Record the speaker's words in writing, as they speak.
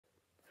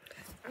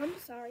I'm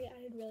sorry,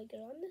 I did really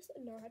good on this,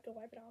 and now I have to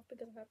wipe it off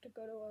because I have to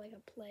go to like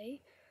a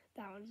play.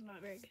 That one's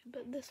not very good,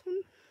 but this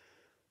one,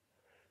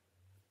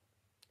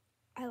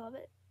 I love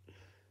it.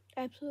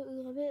 I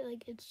absolutely love it.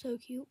 Like, it's so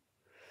cute.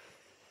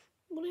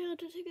 But I had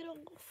to take it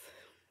off.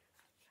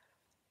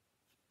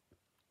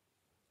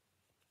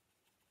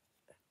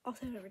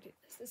 Also, I never do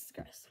this. This is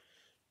gross.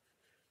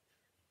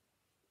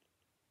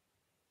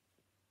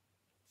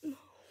 No,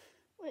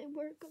 my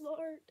work of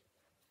art.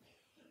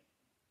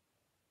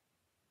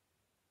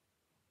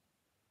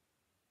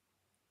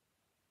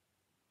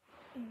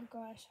 Oh my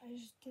gosh, I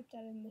just dipped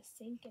that in the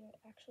sink and it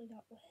actually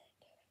got wet.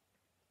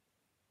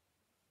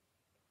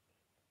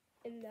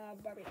 In the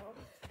Barbie doll.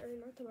 Or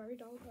not the Barbie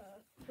doll,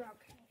 the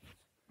Rock House.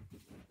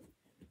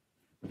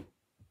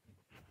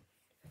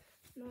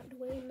 Not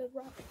Dwayne the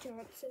Rock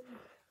Johnson.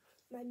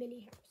 My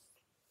mini house.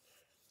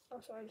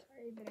 Also, I'm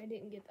sorry, but I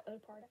didn't get the other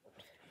part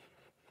out.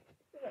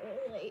 I got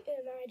really late,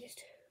 and I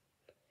just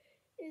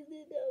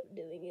ended up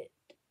doing it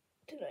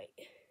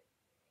tonight.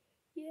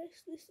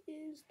 Yes, this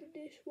is the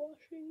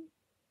dishwashing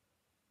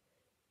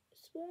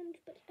sponge,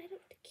 but I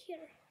don't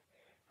care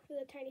for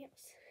the tiny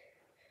house.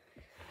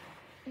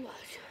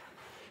 Watch.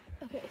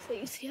 Okay, so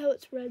you see how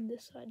it's red?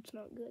 This side's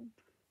not good.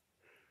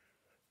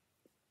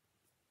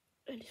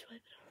 I just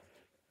wipe it off.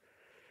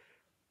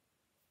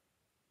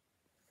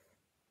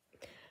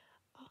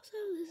 Also,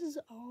 this is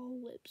all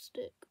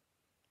lipstick.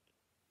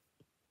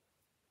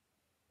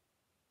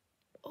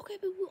 Okay,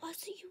 but I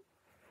see you.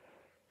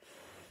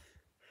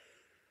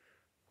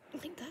 I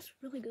think that's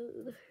really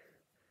good.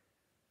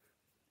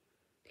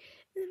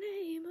 The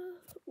name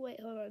of... Wait,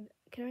 hold on.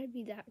 Can I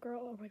be that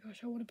girl? Oh my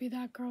gosh, I want to be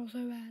that girl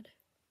so bad.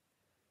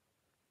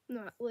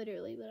 Not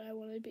literally, but I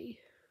want to be.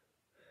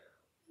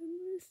 When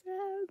the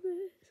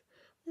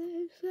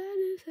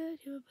sadness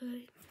at your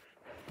pain.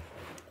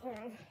 Hold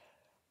on.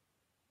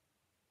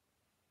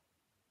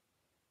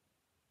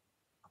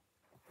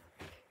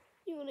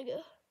 You want to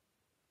go?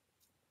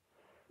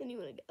 Then you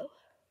want to go.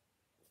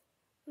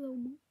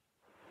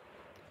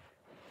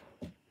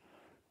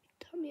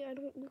 Tell me I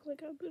don't look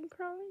like I've been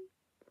crying.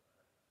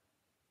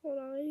 Hold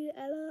on, I need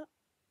Ella.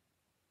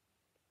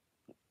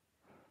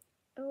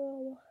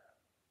 Oh.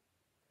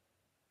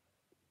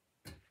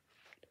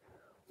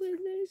 When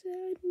there's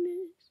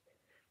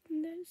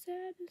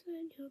sadness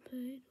and your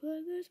pain,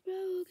 when there's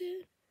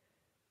broken.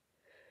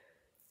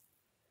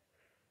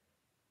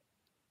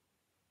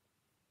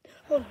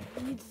 Hold on, I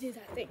need to do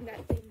that thing.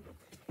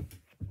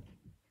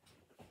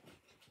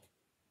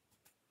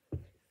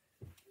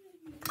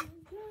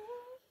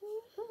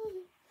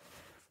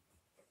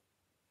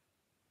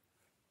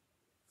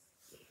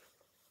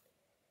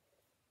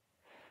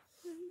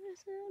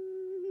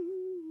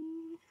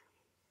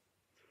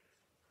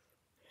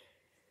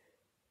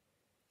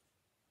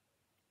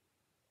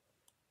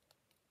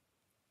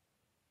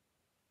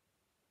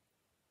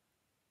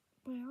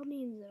 By all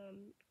means,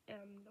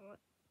 I'm not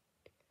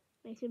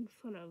making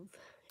fun of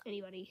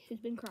anybody who's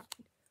been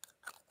crying.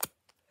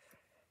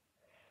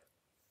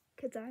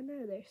 Because I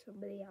know there's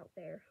somebody out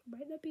there who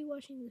might not be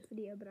watching this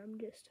video, but I'm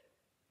just...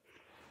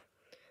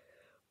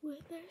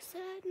 With their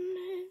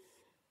sadness.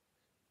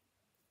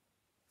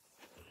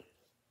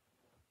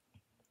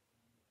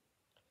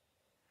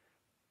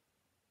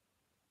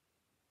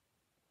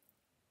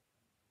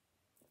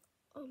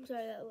 Oh, I'm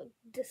sorry, that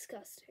looked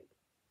disgusting.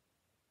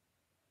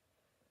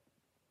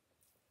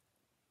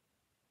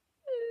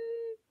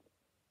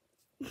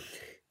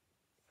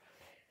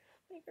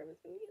 My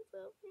grandma's gonna get so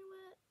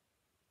wet.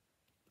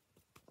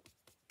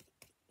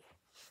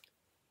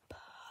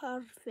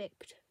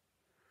 Perfect.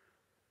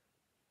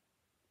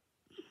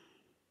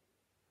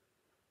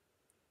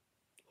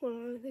 Hold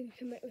on, I think I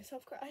can make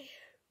myself cry.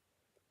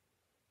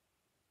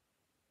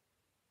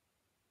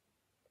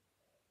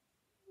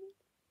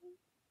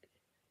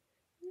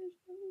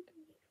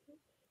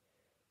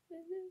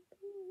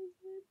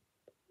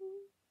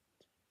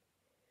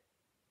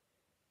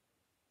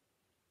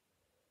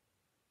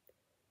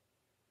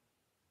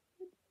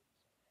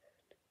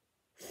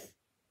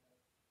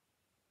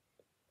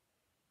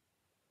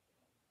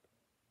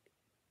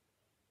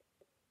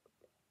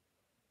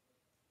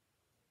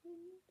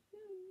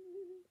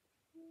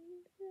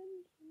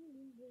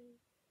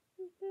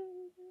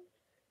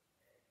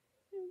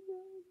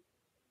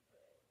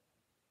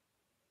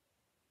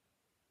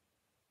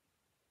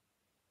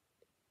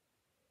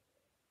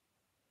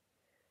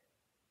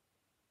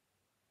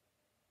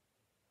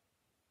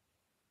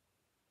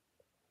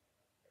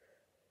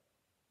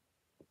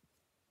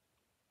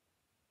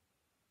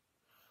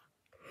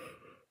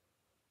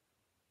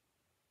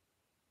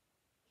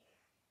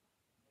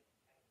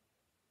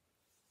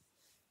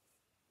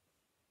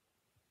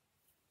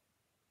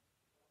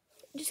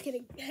 Just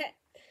kidding. But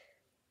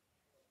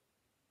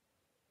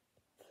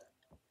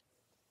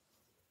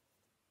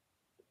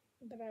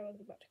I was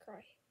about to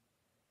cry.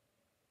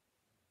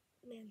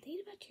 Man,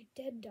 thinking about your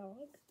dead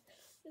dog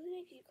really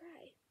makes you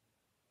cry.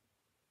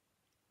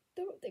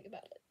 Don't think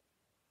about it.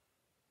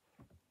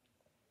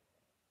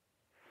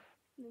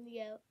 And then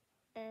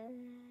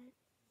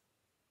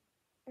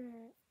you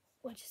go,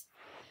 watch this.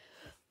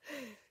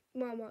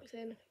 Mom walks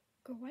in.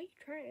 Go, why are you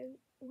crying?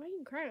 Why are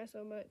you crying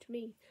so much?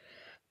 Me.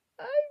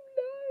 I'm not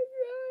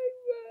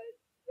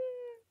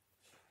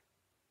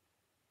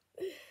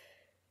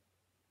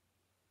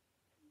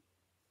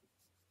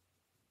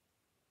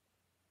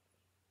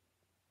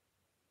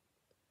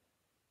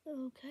crying.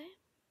 Okay.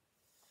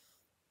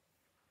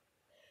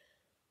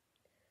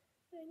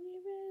 When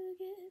you're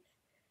broken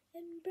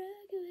and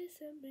broken with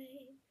some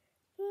rain.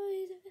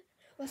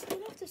 Let's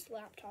turn off this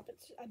laptop.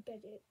 I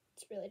bet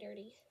it's really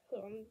dirty.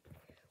 Hold on.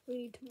 We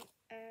need to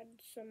add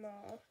some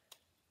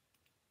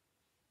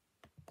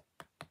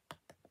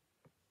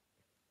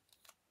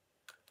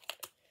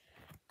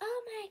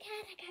Oh my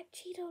god, I got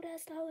Cheeto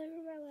dust all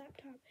over my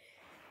laptop.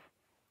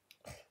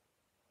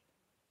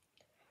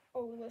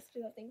 Oh, let's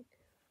do that thing.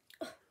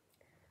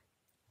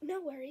 No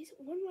worries.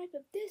 One wipe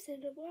of this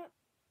and it will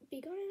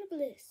be gone in a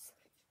bliss.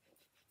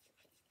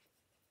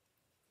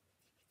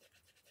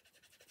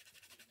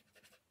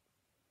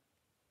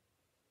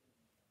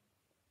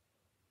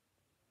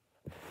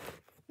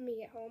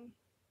 Me at home.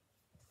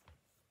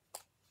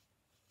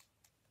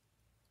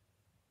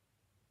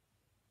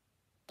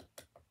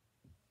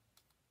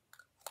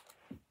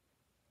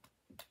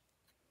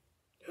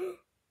 Oh,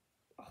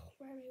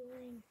 why am I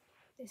wearing?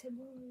 They said,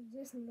 well,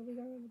 this and it'll be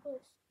gone in a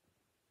bliss.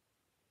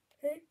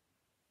 Huh?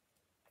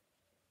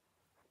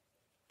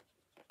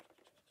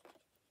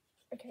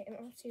 Okay, in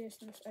all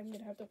seriousness, I'm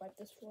gonna have to wipe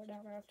this floor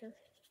down after.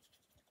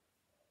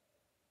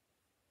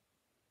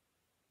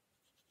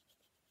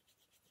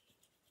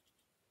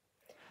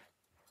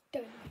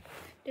 Done.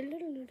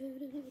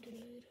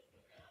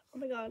 Oh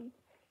my god,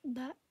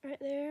 that right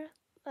there,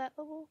 that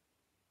level,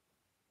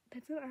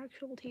 that's an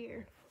actual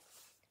tear.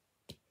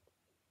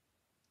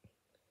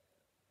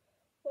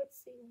 Let's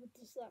see what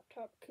this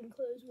laptop can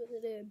close with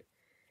it in.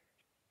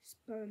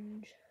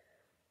 Sponge.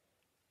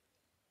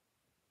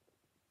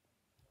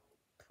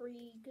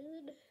 Pretty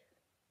good.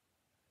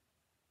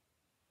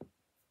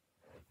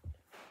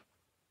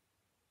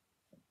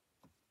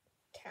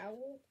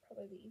 Towel,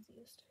 probably the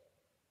easiest.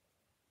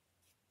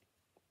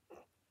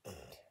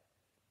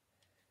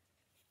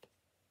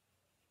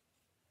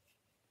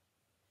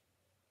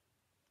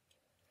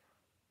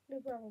 No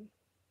problem.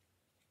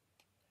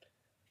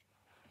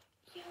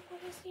 Yeah,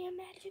 wanna see a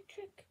magic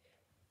trick?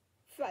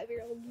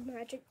 5-year-old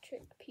magic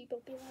trick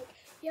people be like,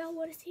 y'all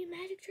wanna see a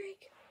magic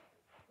trick?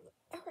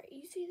 Alright,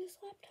 you see this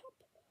laptop?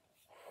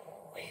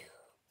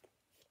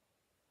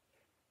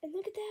 And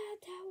look at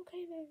that towel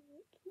came out.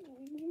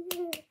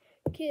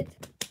 Kids.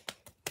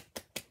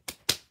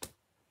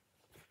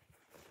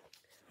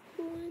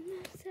 When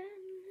the sun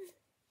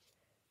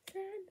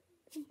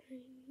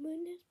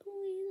when it's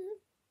poison.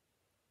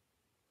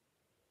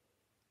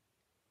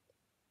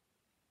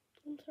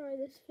 I'm sorry,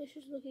 this fish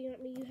is looking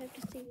at me. You have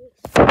to see this.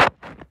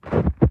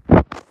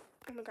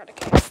 Oh my god, I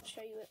can't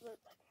show you it. Look.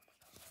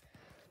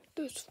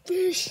 This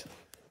fish.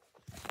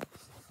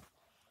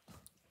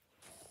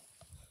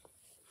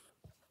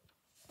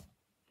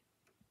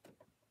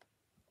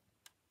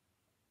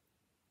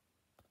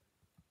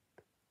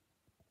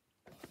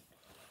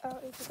 I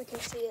don't know if I can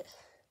see it.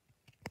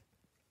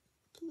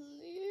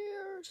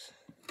 Please.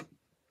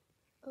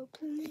 Oh,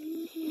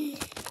 please.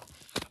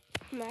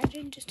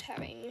 Imagine just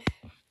having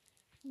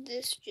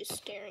this just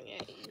staring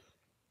at you.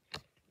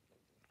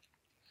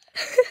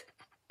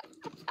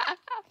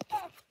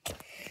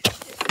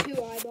 Just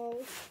 2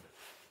 eyeballs.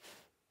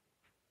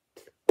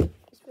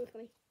 It's really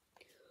funny.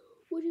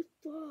 What is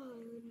the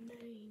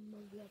name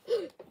of that?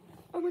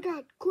 Oh my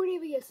god,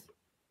 Cornelius.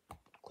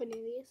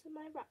 Cornelius in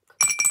my rock.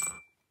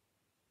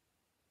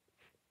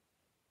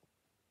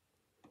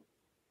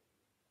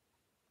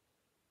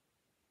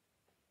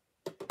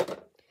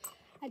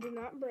 I did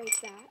not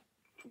break that.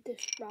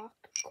 This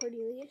rock,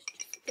 Cornelius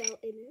just fell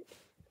in it.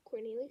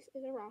 Cornelius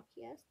is a rock,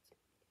 yes.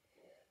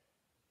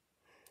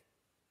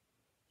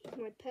 He's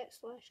my pet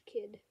 /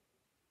 kid.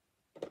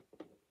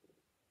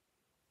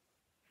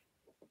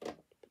 Put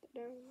that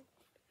down.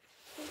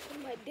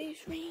 Open my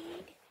dish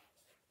ring.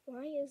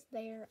 Why is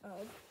there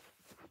a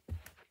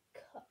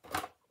cup?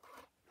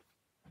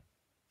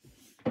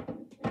 I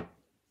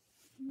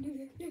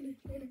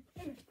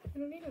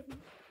don't need it.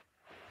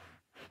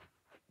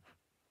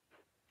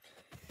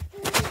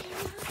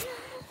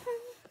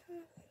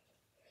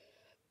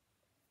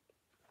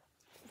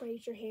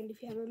 Raise your hand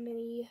if you have a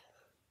mini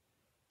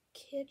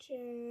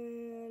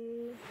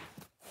kitchen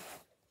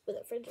with a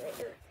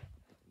refrigerator.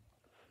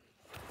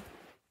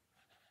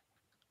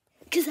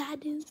 Because I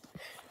do.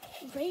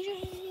 Raise your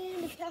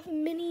hand if you have a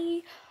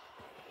mini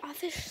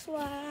office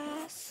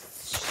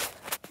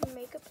 /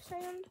 makeup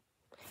stand.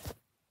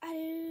 I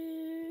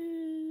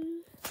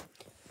do.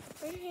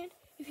 Raise your hand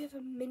if you have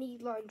a mini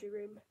laundry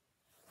room.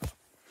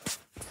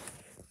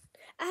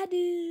 I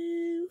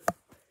do.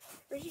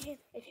 Raise your hand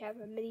if you have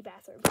a mini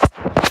bathroom.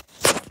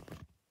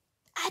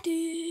 I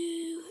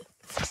do.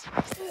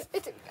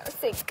 It's a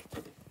sink.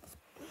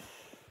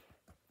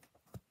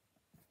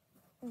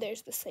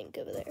 There's the sink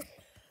over there.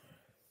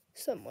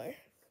 Somewhere.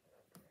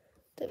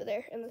 It's over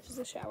there. And this is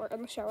the shower.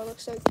 And the shower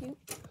looks so cute.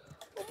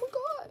 Oh my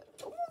god.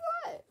 Oh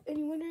my god. And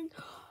you're wondering,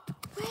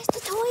 where's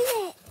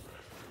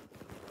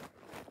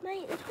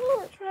mate, the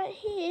toilet's right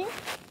here.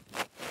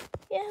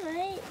 Yeah,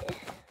 mate.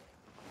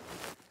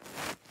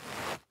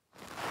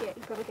 Yeah,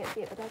 you probably can't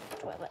see it, but that's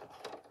the toilet.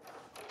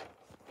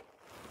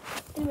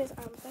 Anyways,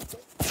 that's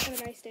it.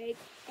 Have a nice day.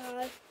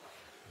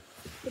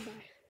 Goodbye.